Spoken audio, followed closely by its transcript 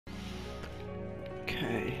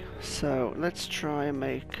So let's try and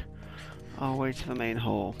make our way to the main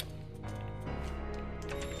hall.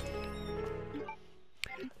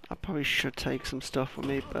 I probably should take some stuff with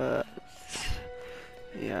me, but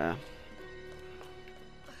yeah.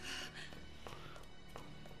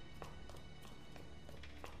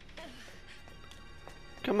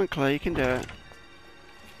 Come on, Clay, you can do it.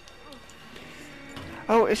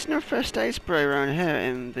 Oh, isn't there a first aid spray around here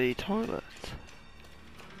in the toilet?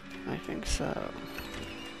 I think so.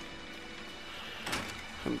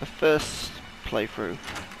 From the first playthrough.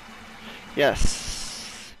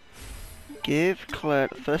 Yes. Give Claire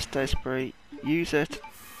the first aid spray. Use it.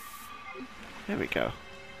 There we go.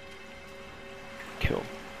 Cool.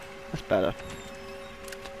 That's better.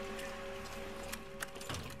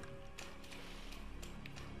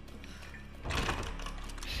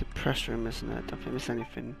 Suppress room, isn't it? I don't think there's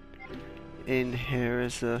anything in here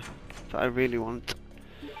that I really want.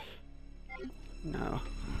 No.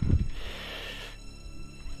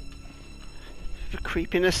 For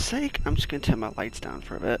creepiness sake, I'm just going to turn my lights down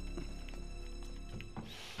for a bit.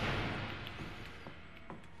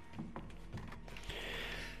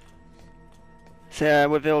 So yeah,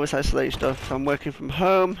 with all this isolation stuff, I'm working from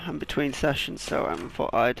home. I'm between sessions, so I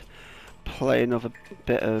thought I'd play another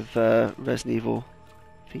bit of Resident Evil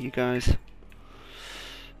for you guys.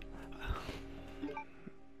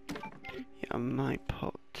 Yeah, I might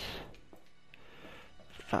put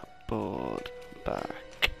that board back.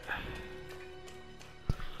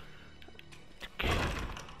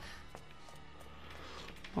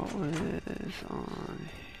 What is on?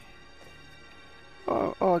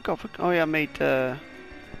 Oh, I got. Oh yeah, I made. Still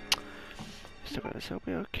got this. Will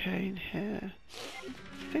be okay in here.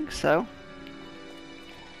 I think so.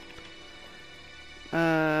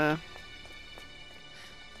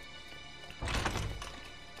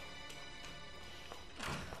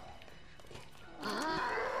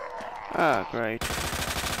 Ah, great.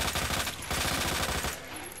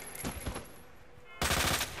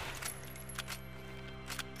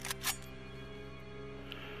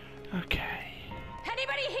 Okay.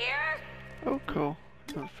 Anybody here? Oh, cool.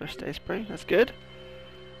 Oh, first aid spray. That's good.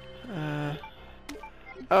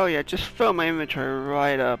 Oh yeah, just fill my inventory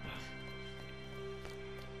right up.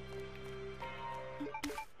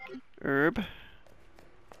 Herb.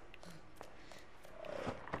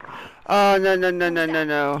 Oh no no no no no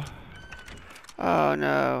no. Oh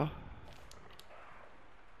no.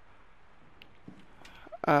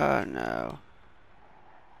 Oh no.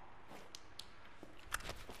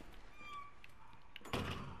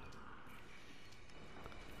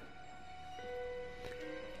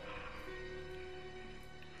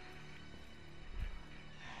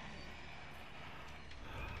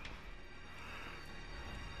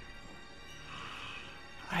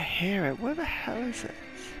 I hear it. Where the hell is it?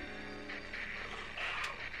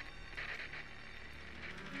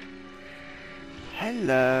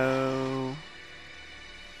 Hello.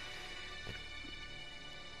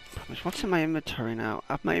 What's in my inventory now?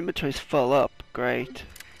 My inventory's full up. Great.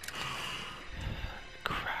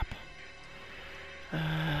 Crap.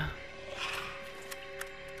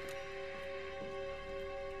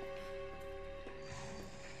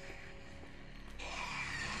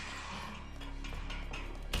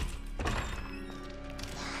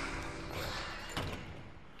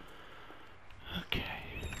 Okay.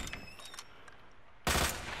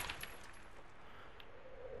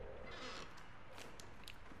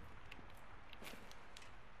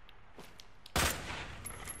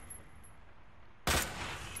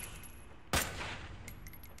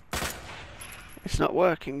 It's not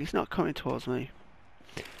working. He's not coming towards me.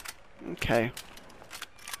 Okay.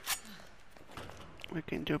 We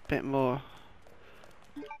can do a bit more.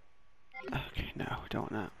 Okay, no, we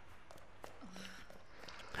don't want that.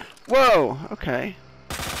 Whoa! Okay.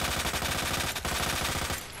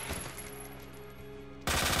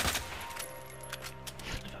 Son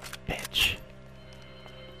of a bitch.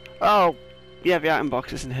 Oh, yeah, the item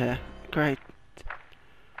box isn't here. Great.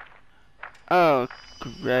 Oh,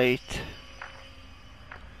 great.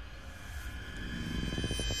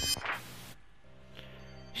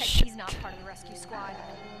 He's not part of the rescue squad.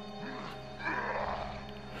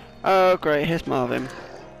 Oh, great. Here's Marvin.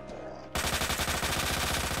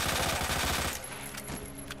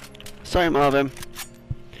 Sorry, Marvin.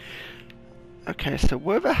 Okay, so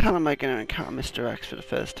where the hell am I going to encounter Mr. X for the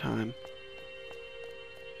first time?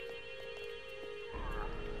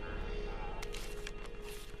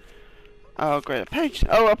 Oh, great. A page.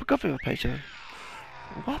 Oh, I've got the page here.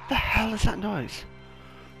 What the hell is that noise?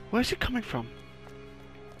 Where's it coming from?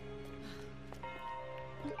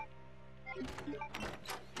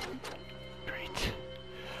 Great.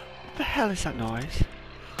 What the hell is that noise?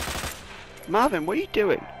 Marvin, what are you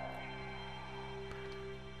doing?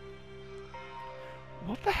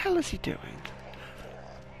 What the hell is he doing?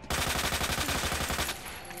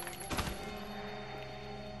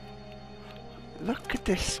 Look at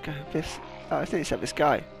this guy. Oh, I think he said this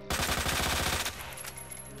guy.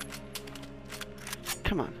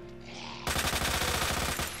 Come on.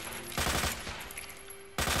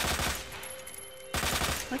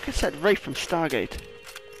 Like I said, right from Stargate.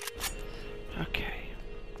 Okay.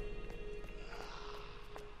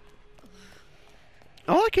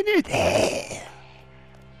 All I can do is...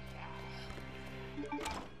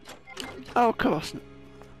 Oh, of course.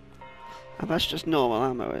 And that's just normal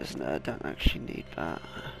ammo, isn't it? I don't actually need that.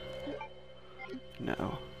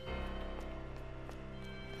 No.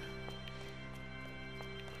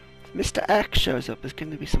 If Mr. X shows up, there's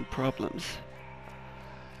going to be some problems.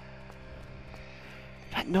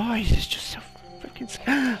 That noise is just so freaking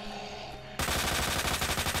scary.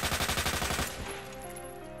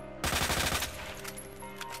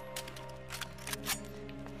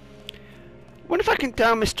 Wonder if I can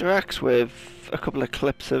down Mr. X with a couple of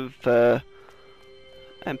clips of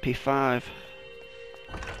MP5.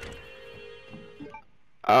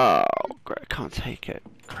 Oh, great! I can't take it.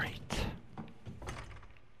 Great.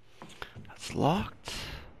 That's locked.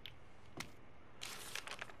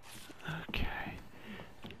 Okay.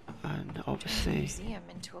 And obviously. Museum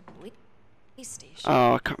into a police station.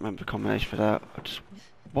 Oh, I can't remember the combination for that.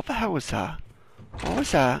 What the hell was that? What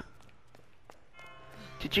was that?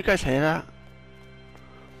 Did you guys hear that?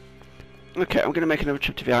 Okay, I'm gonna make another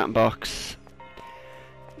trip to the item box.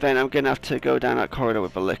 Then I'm gonna have to go down that corridor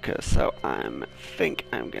with the liquor, so I think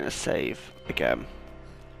I'm gonna save again.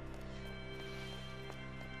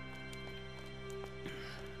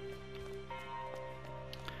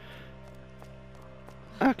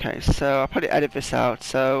 Okay, so I'll probably edit this out,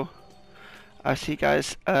 so I'll see you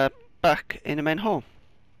guys back in the main hall.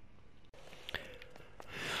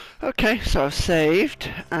 Okay, so I've saved,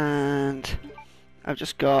 and I've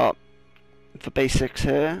just got the basics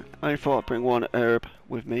here. I thought I'd bring one herb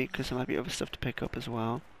with me, because there might be other stuff to pick up as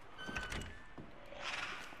well.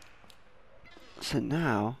 So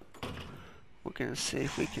now, we're going to see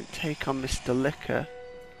if we can take on Mr. Liquor.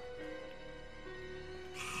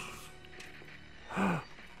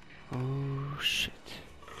 Oh shit.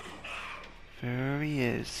 There he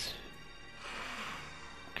is.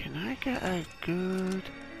 Can I get a good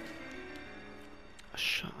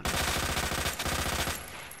shot on him?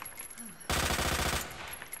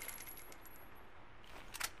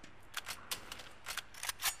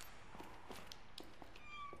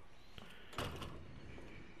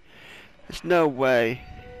 There's no way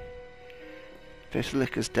this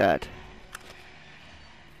liquor's dead.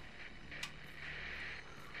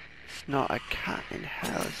 It's not a cat in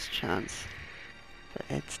hell's chance that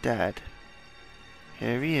it's dead.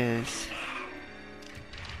 Here he is.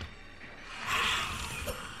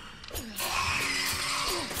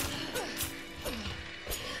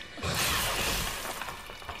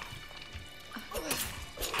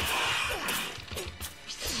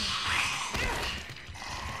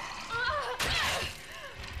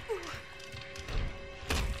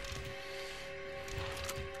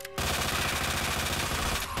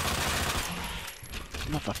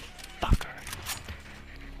 Motherfucker.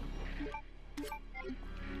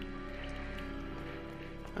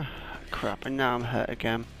 Crap, and now I'm hurt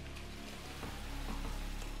again.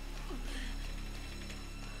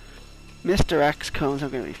 Mr. X comes, I'm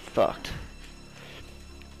gonna be fucked.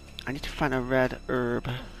 I need to find a red herb.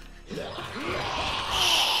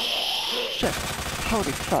 Shit.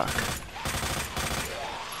 Holy fuck.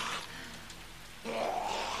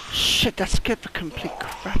 Shit, that scared the complete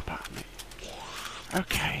crap out of me.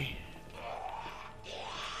 Okay.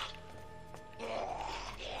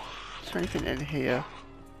 Is there anything in here?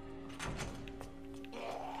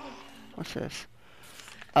 What's this?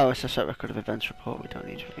 Oh, it's a set record of events report. We don't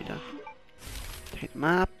need to read that. Take the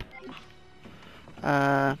map.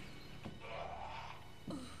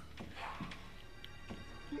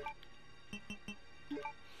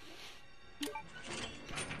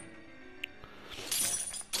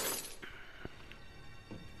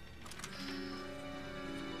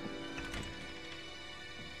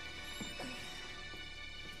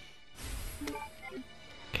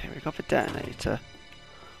 Okay, we got the detonator.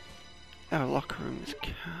 Oh, locker room's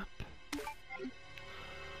cap.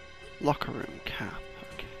 Locker room cap.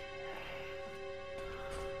 Okay.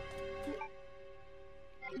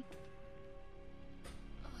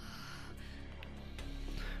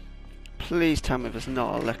 Please tell me there's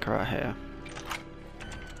not a liquor out here.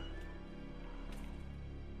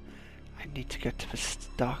 I need to get to this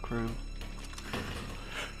dark room.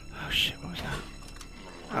 shit, what was that?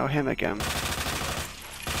 Oh, him again.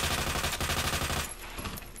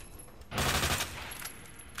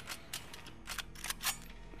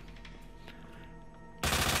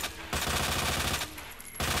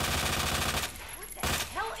 What the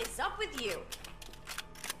hell is up with you?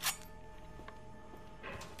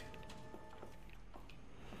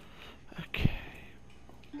 Okay.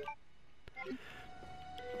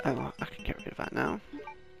 Oh, well, I can get rid of that now.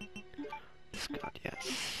 Discard, yes.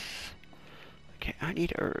 Okay, I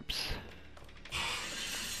need herbs.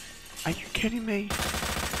 Are you kidding me?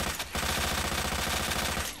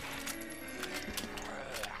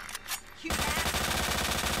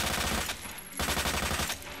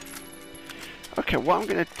 Okay, what I'm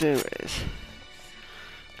gonna do is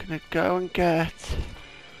I'm gonna go and get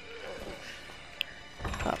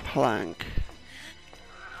that plank.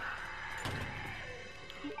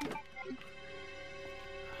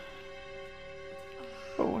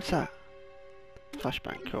 Oh, what's that?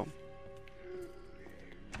 Flashbang, cool.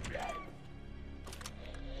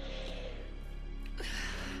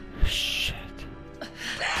 Shit.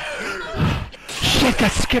 Shit,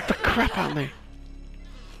 that scared the crap out of me.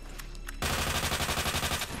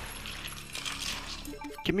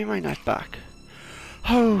 Give me my knife back.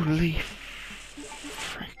 Holy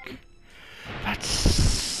frick. That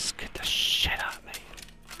scared the shit out of me.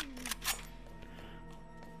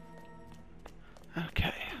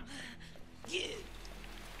 Okay.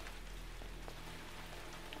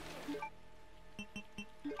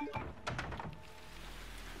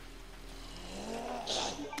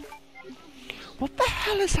 What the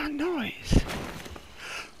hell is that noise?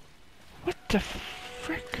 What the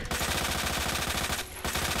frick?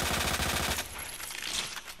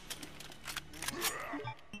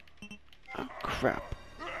 Oh crap.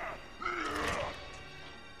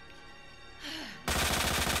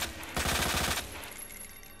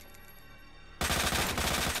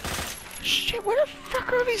 Shit, where the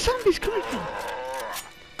fuck are these zombies coming from?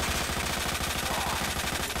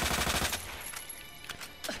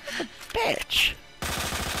 Bitch!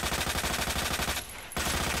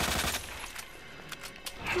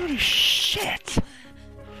 Holy shit!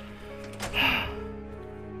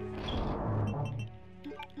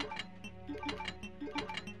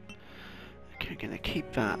 Okay, gonna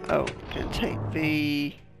keep that. Oh, gonna take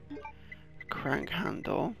the crank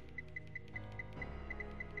handle.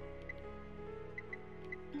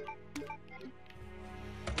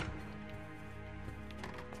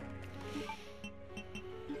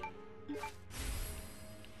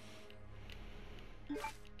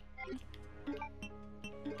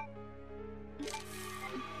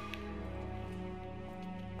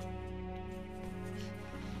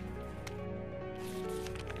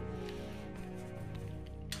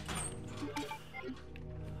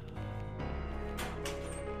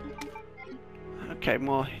 Okay,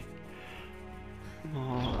 more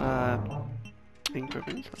ink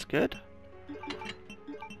ribbons, that's good.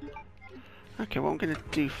 Okay, what I'm gonna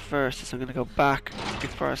do first is I'm gonna go back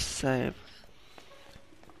before I save.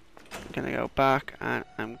 I'm gonna go back and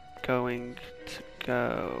I'm going to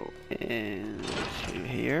go into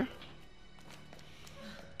here.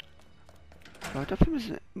 Oh, I don't think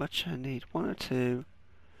there's much I need. 1 or 2,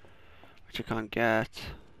 which I can't get.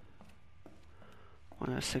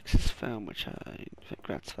 106 is film, which I think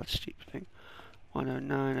that's that stupid thing.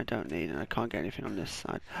 109 I don't need, and I can't get anything on this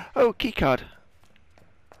side. Oh, keycard!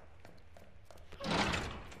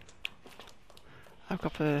 I've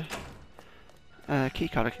got the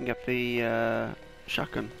keycard. I can get the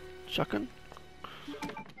shotgun. Shotgun?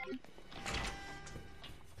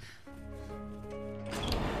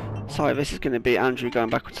 Sorry, this is going to be Andrew going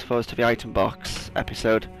backwards and forwards to the item box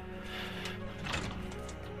episode.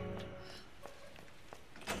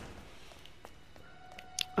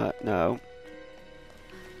 No.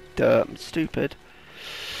 Duh, I'm stupid.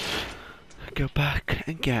 Go back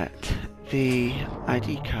and get the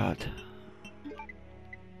ID card.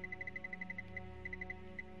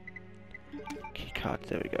 Key card,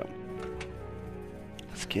 there we go.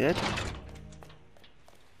 That's good.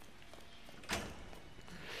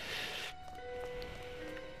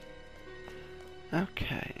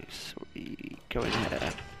 Okay, so we go in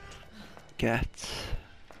here. Get.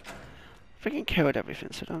 I freaking killed everything,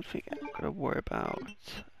 so I don't think I've got to worry about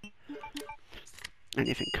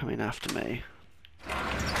anything coming after me.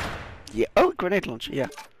 Yeah. Oh, grenade launcher. Yeah.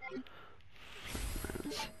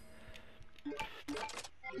 I'm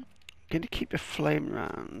going to keep the flame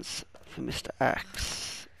rounds for Mr.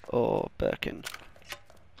 X or Birkin.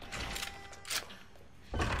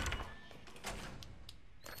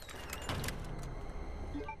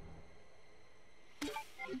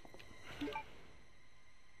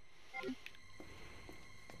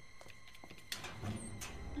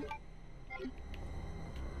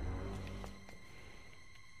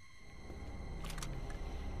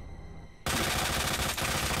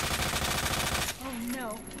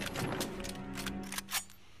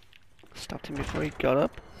 anything before he got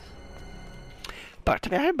up. Back to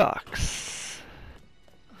the airbox.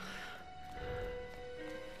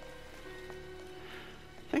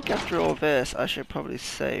 I think after all this, I should probably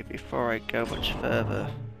save before I go much further.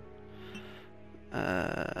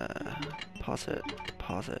 Deposit,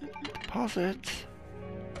 deposit, deposit.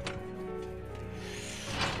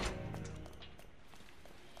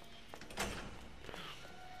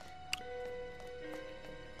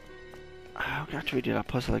 I'm gonna have to redo that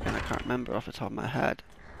puzzle again. I can't remember off the top of my head.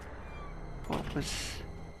 What was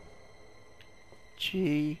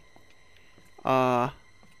G R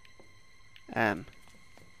M?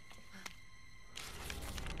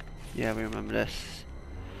 Yeah, we remember this.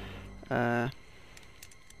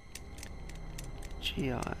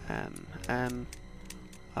 G R M M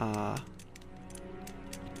R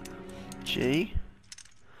G.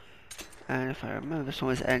 And if I remember, this one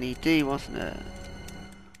was NED, wasn't it?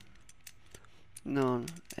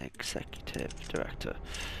 Non-executive director.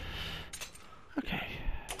 Okay.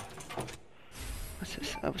 What's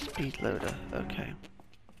this? Oh, speed loader. Okay.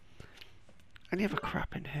 Any other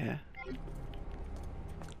crap in here?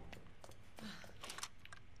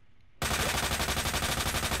 What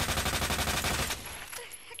the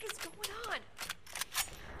heck is going on?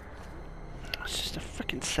 It's just a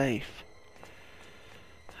freaking safe.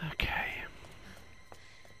 Okay.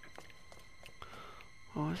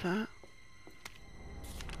 What was that?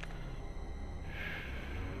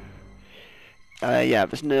 Yeah,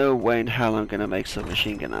 there's no way in hell I'm gonna make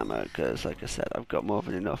submachine gun ammo, because like I said, I've got more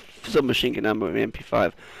than enough submachine gun ammo with the MP5.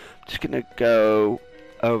 I'm just gonna go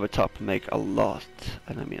over top and make a lot,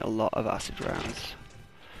 and I mean a lot of acid rounds.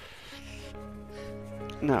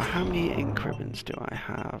 Now, how many ink ribbons do I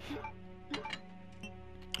have?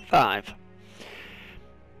 5.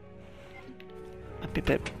 I'd be a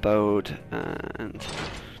bit bold and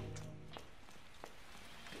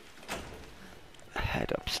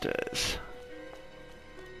head upstairs.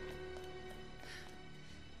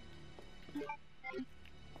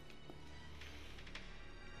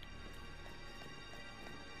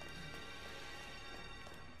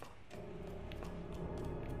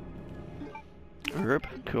 Herb,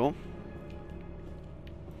 cool.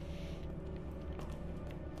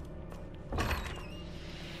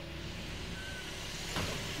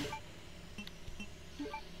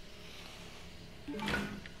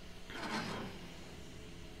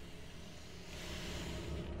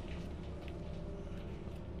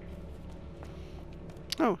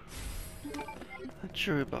 Oh, a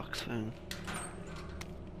jewelry box thing.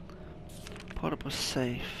 Portable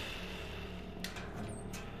safe.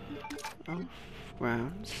 Oh,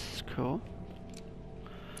 rounds, cool.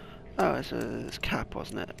 Oh, it's a cap,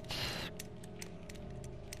 wasn't it?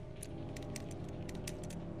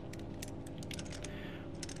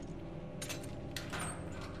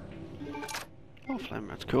 Oh, flame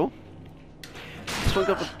rounds, cool. This one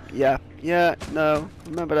got the... yeah, no,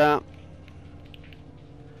 remember that.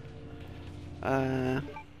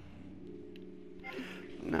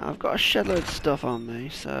 Now I've got a shed load of stuff on me,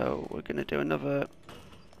 so we're gonna do another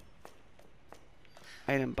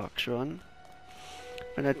item box run.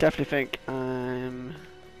 But I definitely think I'm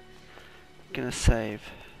gonna save.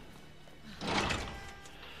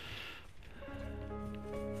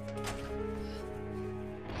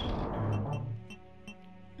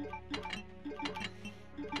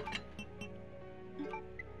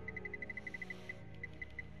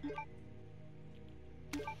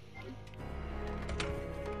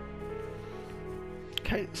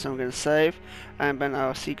 Okay, so I'm gonna save, and then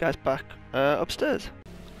I'll see you guys back upstairs.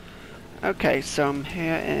 Okay, so I'm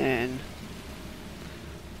here in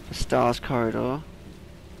the Stars corridor.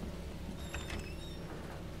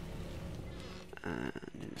 And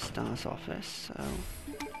in the Stars office, so...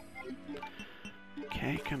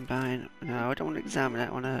 Okay, combine... No, I don't want to examine it,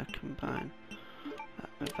 I want to combine that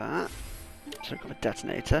with that. So I've got a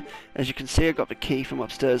detonator. As you can see, I got the key from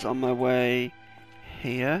upstairs on my way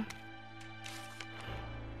here.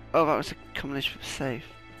 Oh, that was a combination for safe.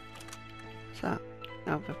 What's that?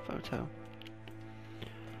 Another photo.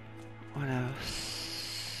 What else?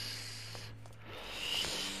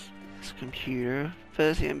 This computer.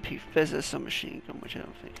 There's the MP. There's a submachine gun, which I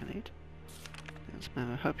don't think I need.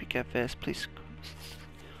 I hope you get this, please.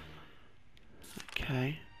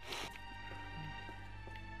 Okay.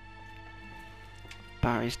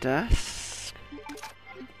 Barry's desk.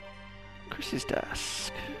 Chris's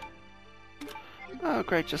desk. Oh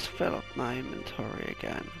great, just fill up my inventory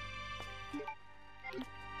again.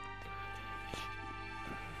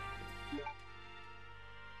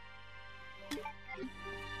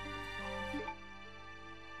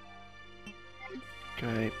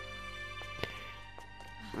 Great.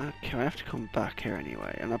 Okay, I have to come back here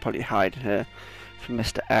anyway, and I'll probably hide here from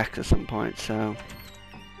Mr. X at some point, so...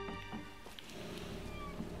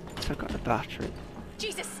 So I've got the battery.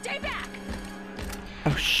 Jesus, stay back!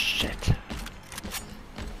 Oh shit.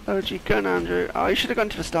 Oh gee, gun, Andrew. Oh, you should have gone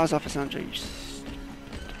to the STARS office, Andrew.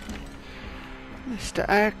 Mr.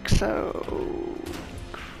 X, oh...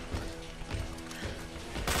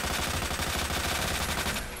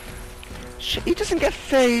 Shit, he doesn't get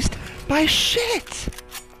phased by shit!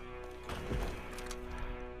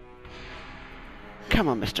 Come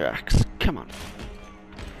on, Mr. X, come on.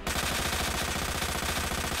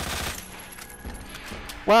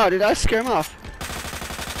 Wow, did I scare him off?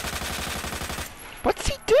 What's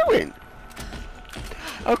he doing?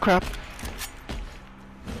 Oh crap.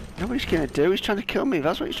 Know what he's gonna do? He's trying to kill me,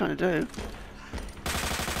 that's what he's trying to do.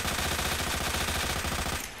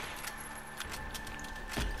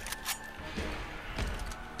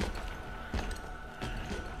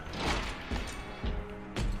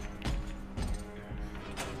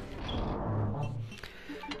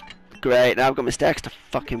 Great, now I've got Mr. X to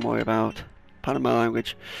fucking worry about. Pardon my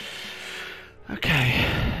language. Okay.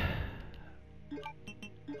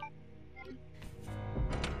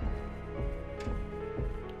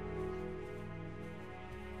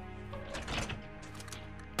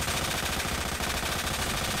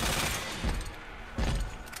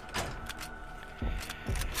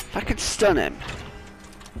 If I could stun him.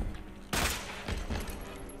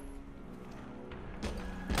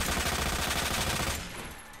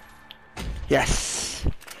 Yes.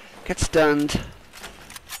 Get stunned.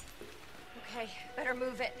 Okay, better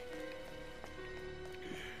move it.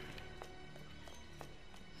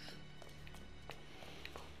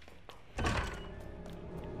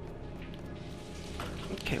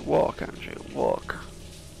 Okay, walk, Andrew, walk.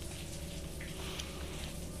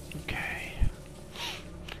 Okay.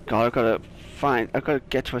 God, I've gotta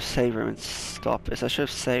get to a save room and stop this. I should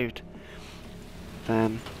have saved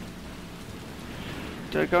them.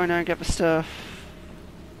 Do I go in there and get the stuff?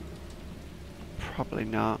 Probably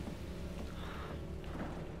not.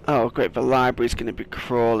 Oh great, the library's gonna be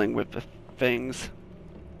crawling with the things.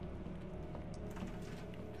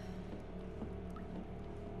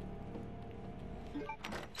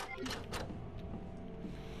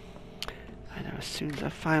 I know as soon as I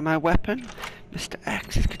fire my weapon, Mr.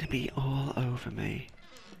 X is gonna be all over me.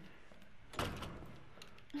 So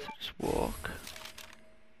just walk.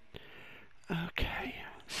 Okay,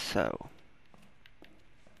 so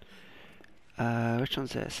which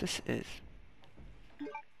one's this? This is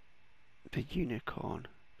the unicorn.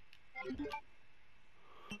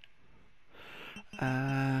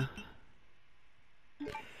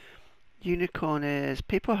 Unicorn is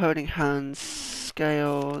people holding hands,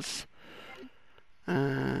 scales,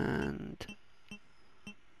 and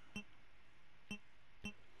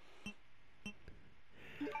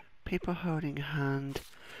people holding hand,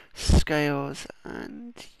 scales,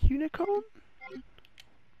 and unicorn.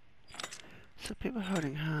 So people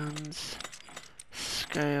holding hands,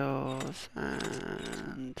 scales,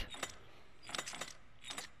 and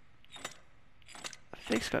I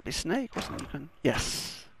think it's got to be snake, wasn't it? Unicorn?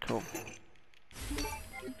 Yes, cool.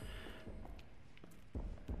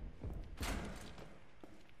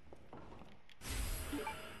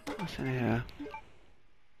 What's in here?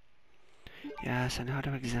 Yes, I know how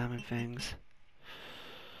to examine things.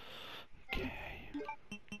 Okay.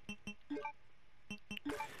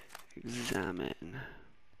 Examine.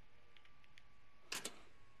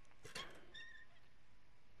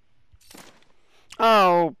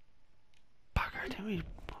 Oh, bugger! Did we?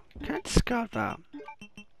 Can I discard that?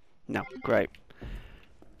 No, great.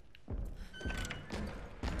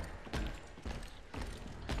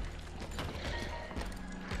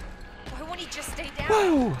 Why won't he just stay down?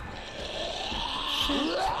 Whoa!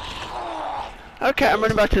 Shit. Okay, I'm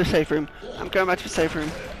running back to the safe room. I'm going back to the safe room.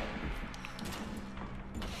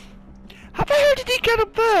 How the hell did he get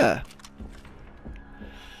up there?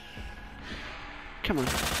 Come on.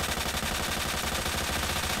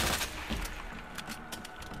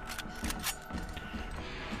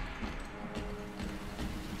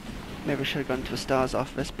 Maybe I should have gone to the STARS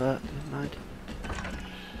office, but never mind.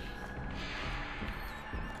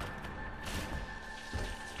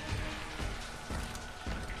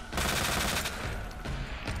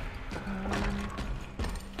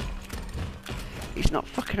 He's not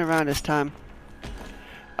fucking around this time.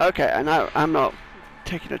 Okay, and now I'm not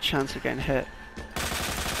taking a chance of getting hit.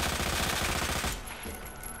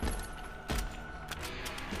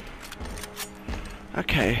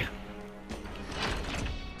 Okay.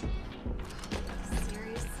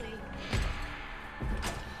 Seriously?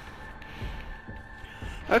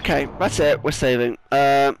 Okay, that's it. We're saving.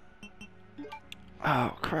 Oh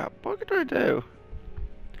crap! What do I do?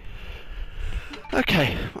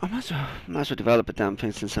 Okay, I might as well develop a damn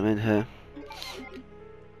thing since I'm in here.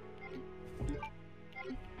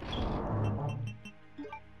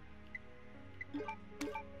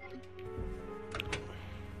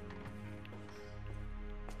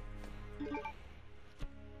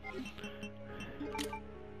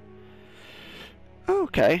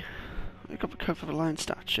 Okay, I got the code for the lion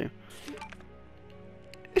statue.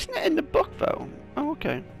 Isn't it in the book though? Oh,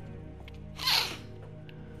 okay.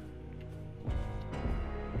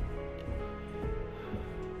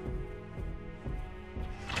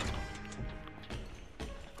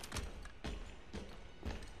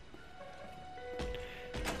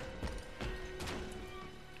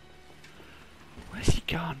 Where's he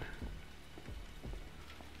gone?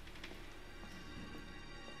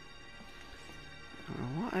 I don't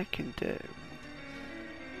know what I can do.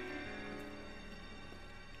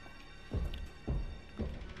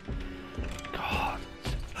 God.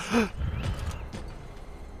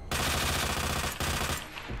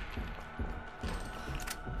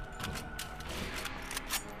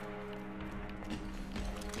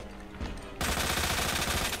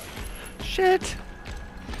 Shit!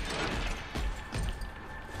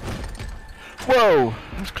 Whoa!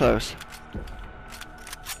 That's close.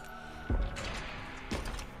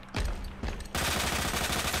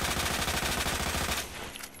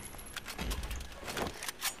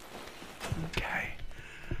 Okay.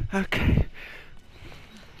 Okay.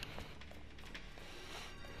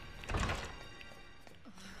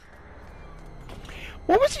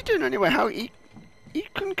 What was he doing anyway? How he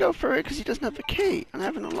couldn't go through it because he doesn't have the key, and I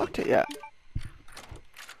haven't unlocked it yet.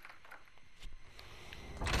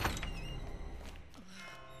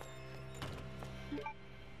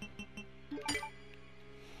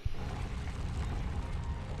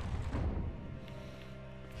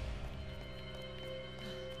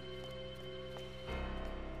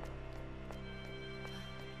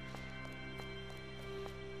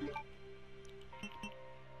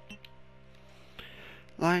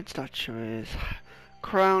 Lion statue is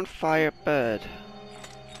crown fire bird.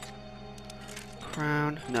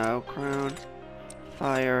 Crown, no, crown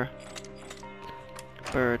fire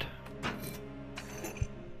bird.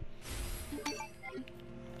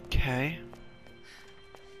 Okay.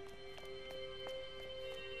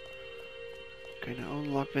 Gonna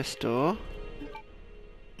unlock this door.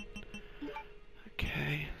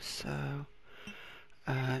 Okay, so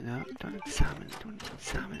no, don't examine it, don't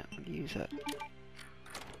examine it, I'm gonna use it.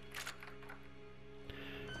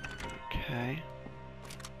 Okay.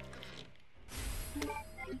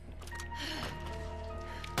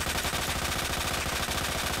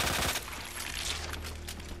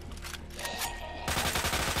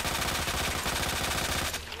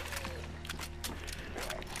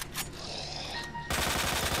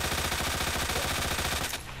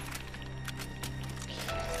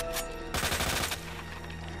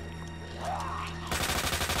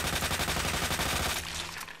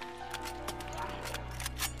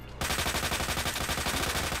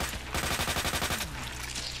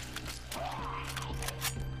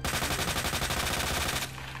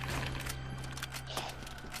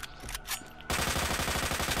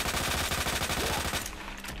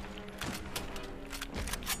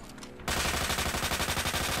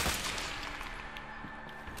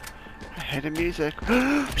 I hear the music.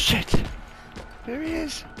 Shit! There he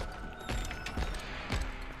is.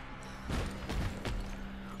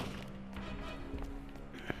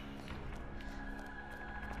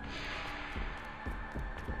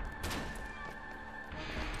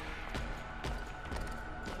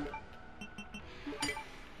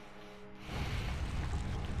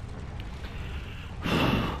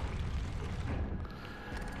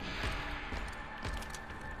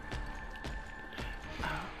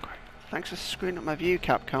 Thanks for screwing up my view,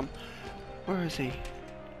 Capcom. Where is he?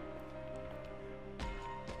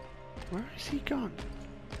 Where is he gone?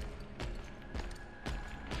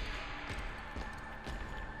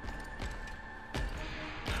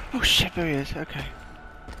 Oh shit, there he is, okay.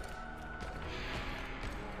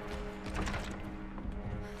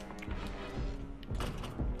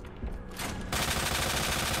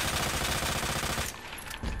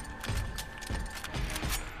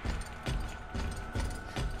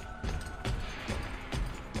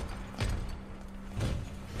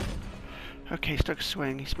 Okay, stuck a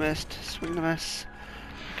swing. He's missed. Swing the miss.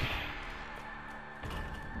 Okay.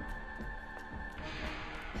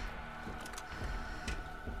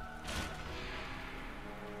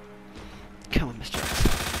 Come on, Mr. X.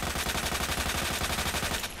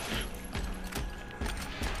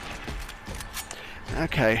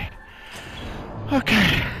 Okay.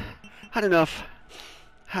 Okay. Had enough.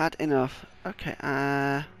 Had enough. Okay,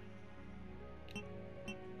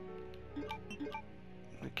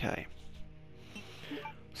 okay.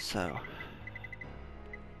 So.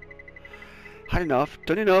 Had enough.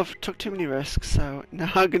 Done enough. Took too many risks. So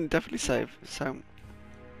now I'm going to definitely save. So.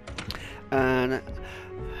 And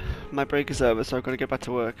my break is over, so I've got to get back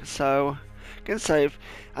to work. So. Going to save.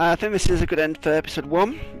 I think this is a good end for episode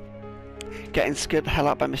 1. Getting scared the hell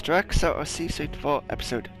out by Mr. X. So I'll see you soon for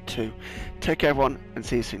episode 2. Take care everyone, and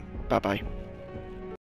see you soon. Bye bye.